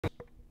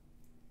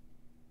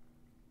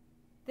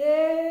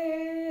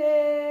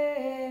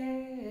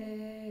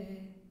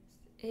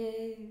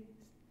is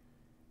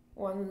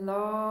one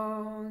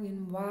long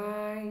and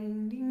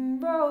winding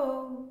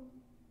road,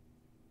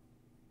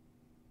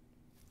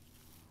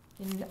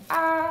 and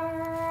I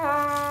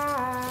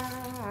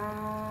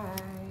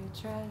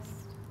trust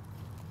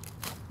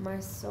my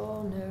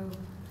soul knows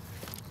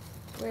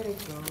where to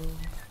go.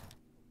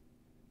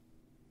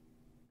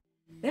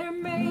 There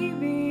may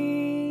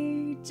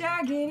be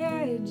jagged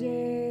edges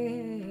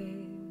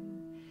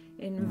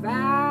and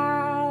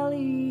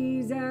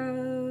valleys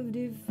of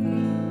defeat.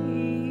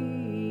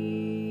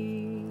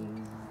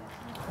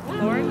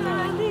 Lord,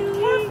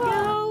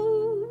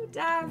 careful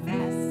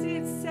divests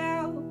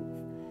itself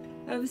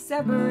of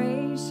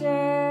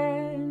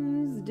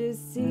separation's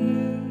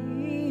deceit.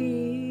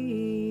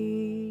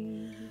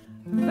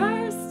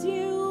 First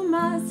you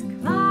must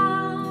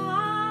climb,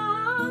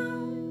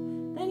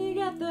 then you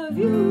get the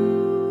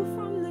view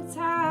from the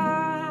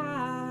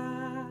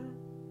top.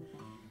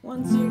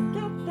 Once you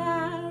get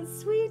that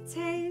sweet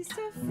taste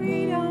of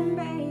freedom,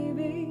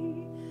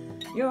 baby,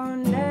 you're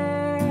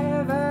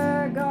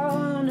never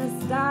gonna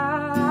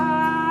stop.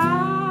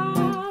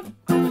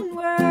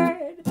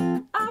 Onward,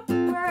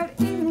 upward,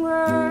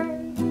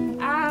 inward,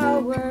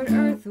 outward,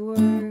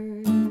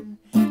 earthward,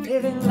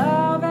 living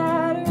love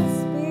at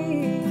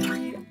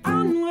Earthspeed.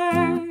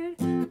 Onward,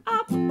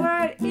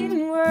 upward,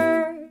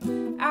 inward,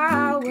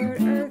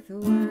 outward,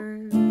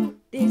 earthward,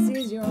 this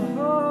is your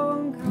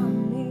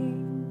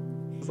homecoming.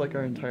 It's like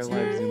our entire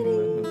lives zoomed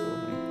in this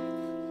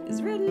building.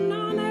 It's written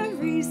on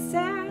every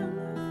cell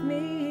of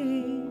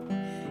me,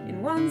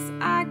 and once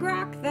I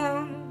grabbed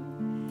that,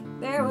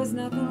 there was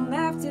nothing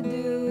left to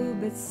do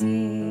but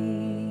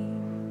sing.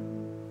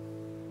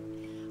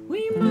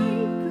 We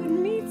could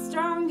meet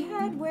strong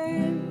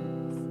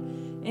headwinds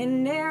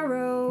and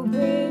narrow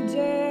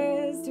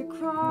bridges to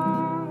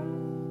cross,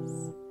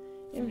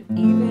 and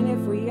even if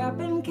we up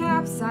and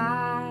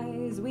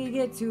capsize, we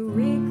get to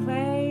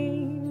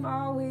reclaim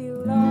all we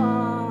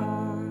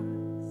lost.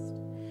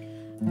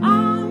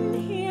 I'm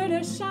here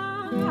to shine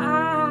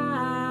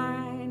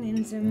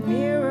and to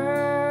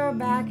mirror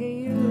back at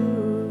you.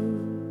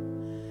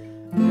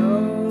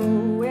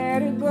 Nowhere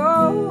to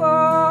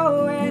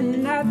go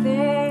and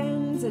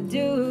nothing to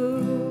do.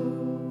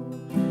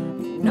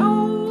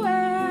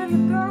 Nowhere to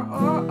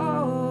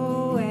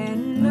go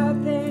and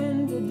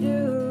nothing to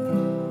do.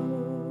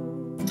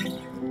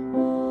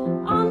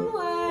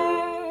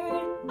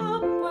 Onward,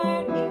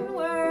 upward,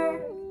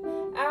 inward,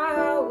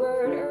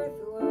 outward,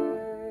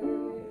 earthward,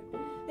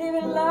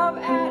 living love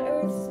at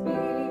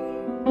Earthspeed.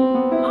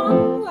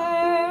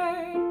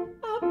 Onward,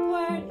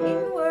 upward,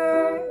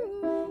 inward,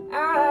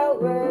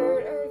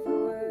 outward,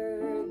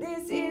 earthward,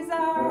 this is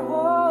our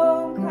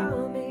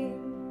homecoming.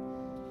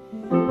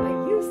 I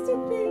used to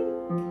think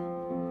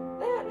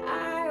that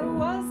I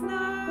was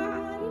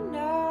not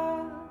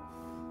enough,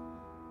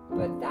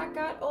 but that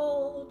got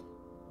old,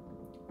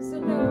 so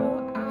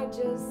now I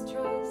just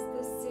trust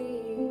the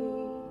sea.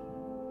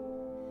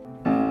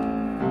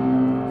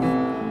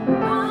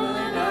 All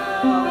in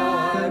all,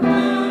 I've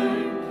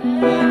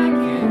learned that I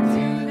can't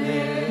do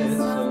this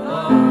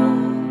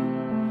alone,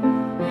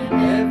 and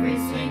every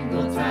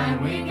single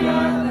time we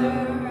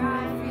gather,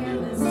 I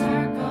feel the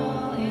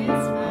circle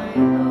is my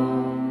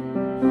home.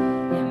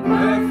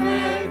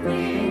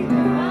 Imperfectly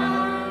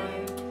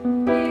divine,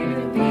 here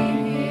to be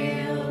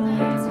healed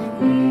and to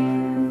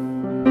heal.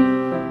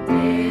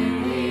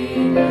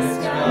 Daily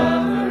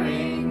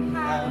discovering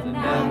how to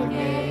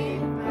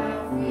navigate my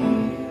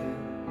fear.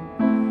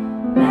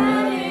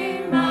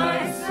 Letting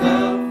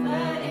myself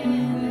let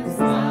in this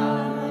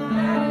love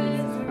that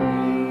is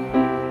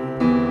real.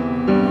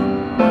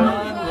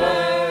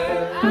 Onward,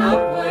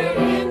 upward,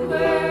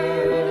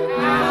 inward,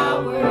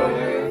 outward,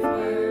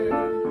 earthward,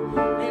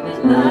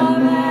 living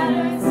love at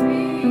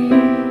Earthspeed.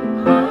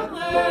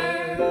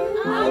 Onward,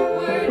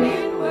 upward,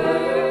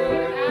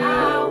 inward,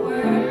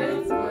 outward,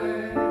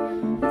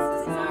 earthward,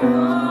 this is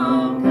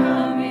our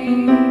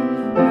homecoming.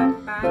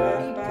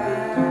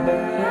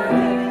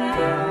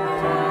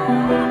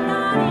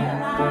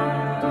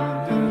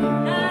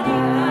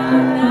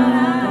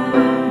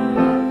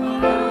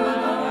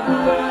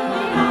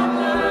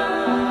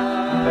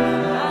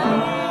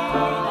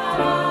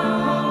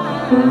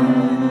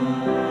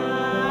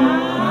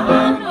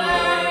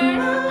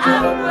 Onward,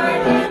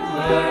 upward,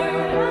 inward,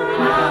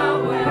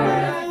 outward,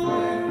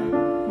 earthward,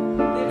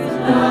 living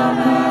love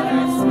at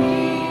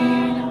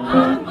Earthspeed.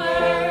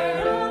 Onward,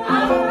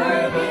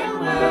 upward,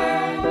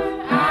 inward,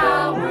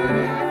 outward,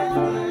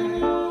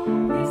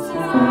 earthward, this is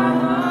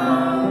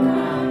our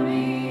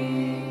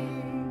homecoming.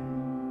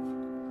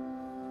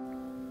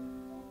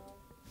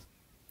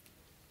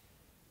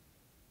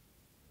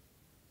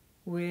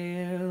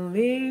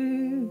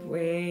 Willing,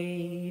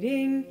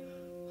 waiting,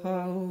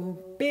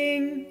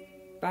 hoping,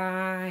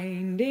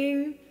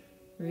 finding,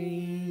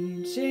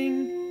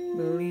 reaching,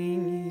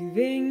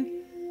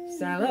 believing,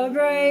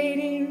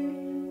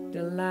 celebrating,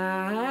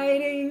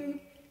 delighting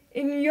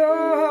in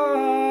your,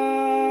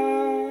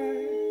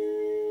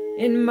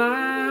 in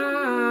mine.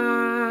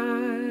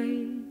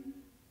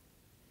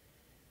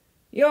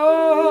 yours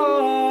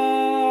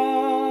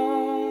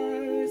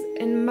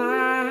and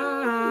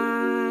mine.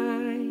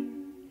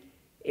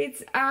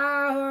 It's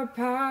our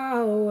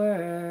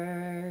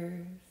power.